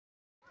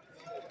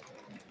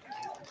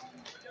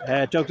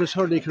Douglas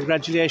Hurley,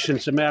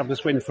 congratulations, a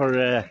marvellous win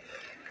for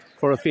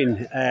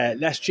Corofin.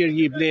 Last year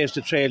you blazed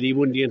the trail, you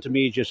won the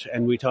intermediate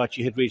and we thought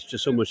you had reached the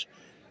summit.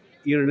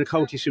 You're in a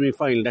county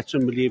semi-final, that's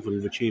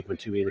unbelievable achievement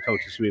to be in a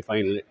county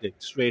semi-final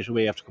straight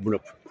away after coming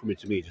up from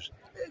intermediate.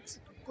 It's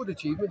a good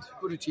achievement,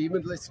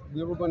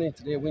 We were going in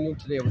today, we knew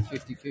today was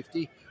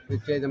 50-50. We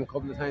played them a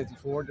couple of times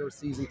before, they're a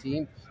seasoned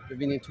team. They've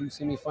been in 2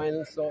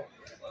 semi-finals, so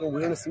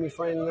we're in a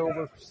semi-final now,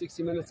 we're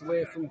 60 minutes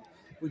away from,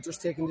 we're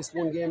just taking this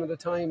one game at a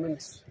time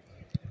and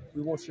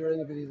we won't fear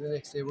anybody the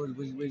next day. We'll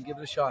give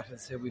it a shot. I'd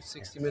say we've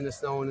 60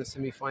 minutes now in a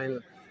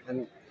semi-final,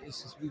 and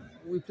it's just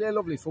we play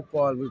lovely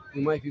football.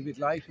 We might be a bit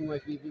light, we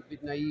might be a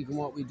bit naive in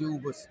what we do,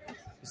 but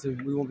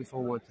we won't be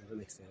fun wanting the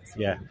next day. So.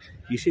 Yeah,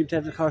 you seem to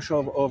have the cosh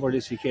over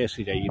Lizzie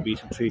Casey there. You beat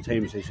him 3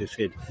 times, as you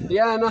said.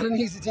 Yeah, not an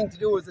easy thing to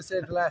do, as I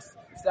said the last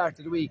start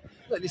of the week.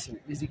 But listen,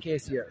 Lizzie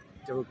Casey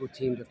they're a good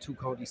team. They've 2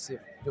 county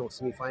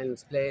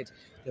semi-finals played.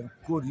 They've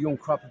good young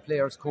crop of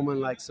players coming,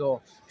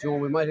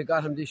 we might have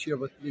got him this year,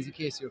 but Lizzie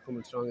Casey are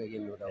coming strong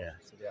again, no doubt. Yeah.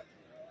 So,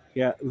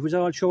 yeah, it was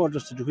all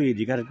shoulders to the wheel.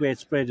 You got a great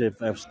spread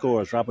of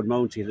scores. Robin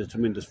Mounty had a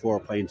tremendous 4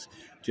 points.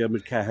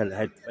 Dermot Cahill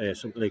had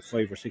something like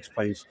 5 or 6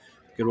 points.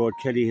 Gerard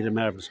Kelly had a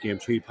marvellous game,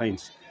 3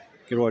 points.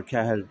 Gerard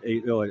Cahill,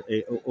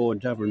 Owen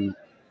Devon,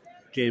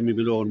 Jamie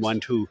Malone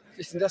 1-2.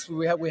 Listen, that's what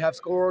we have. We have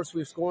scorers. We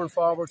have scoring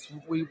forwards.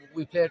 We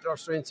play to our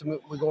strengths and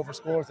we go for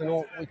scores. I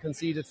know we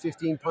conceded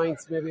 15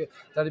 points. Maybe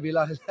that'd be a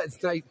lot of lads'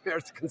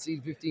 nightmares to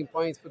concede 15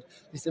 points. But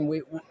listen,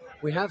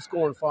 we have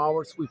scoring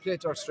forwards. We play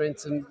to our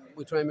strengths and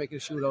we try and make it a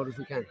shootout if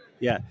we can.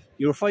 Yeah,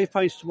 you were 5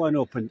 points to 1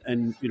 up,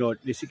 and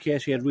Lizzie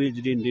Casey had reeled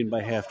it in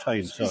by half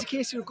time. So Lizzie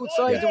Casey were a good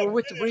side. They were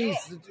with the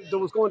breeze. There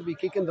was going to be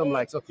kicking them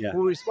we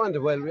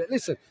responded well.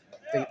 Listen.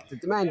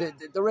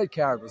 The red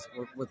card was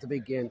the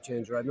big game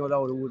changer. I know that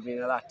would have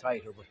been a lot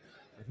tighter, but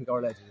I think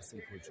our lads will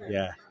still pull through.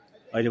 Yeah,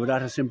 I have a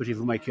lot of sympathy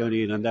for Mike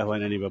County on that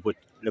one anyway. But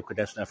look,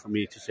 that's not for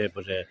me to say.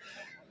 But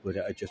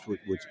I just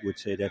would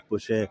say that.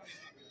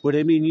 But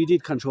I mean, you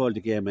did control the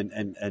game,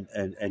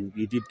 and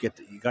you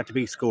got the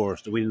big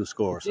scores, the winning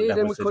scores. Yeah,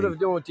 then we could have.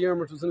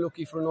 Dermot was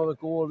unlucky for another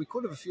goal. We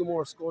could have a few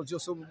more scores.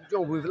 Just so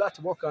we have a lot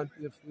to work on.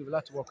 We've a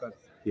lot to work on.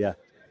 Yeah.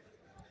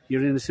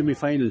 You're in the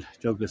semi-final,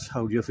 Douglas.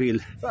 How do you feel?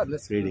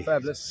 Fabulous, really.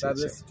 Fabulous.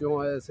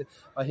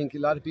 I think a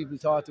lot of people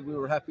thought that we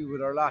were happy with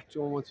our lot,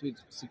 once we'd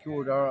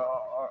secured our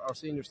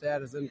senior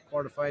status in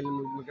quarter-final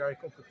with McGarry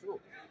Cup.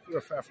 We were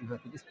far from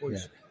happy. This bunch,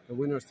 the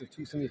winners, the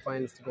 2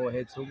 semi-finals to go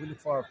ahead, so we look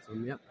forward to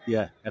them,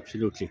 Yeah,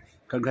 absolutely.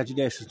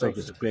 Congratulations,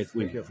 Douglas. A great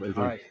win. Well done.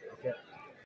 All right.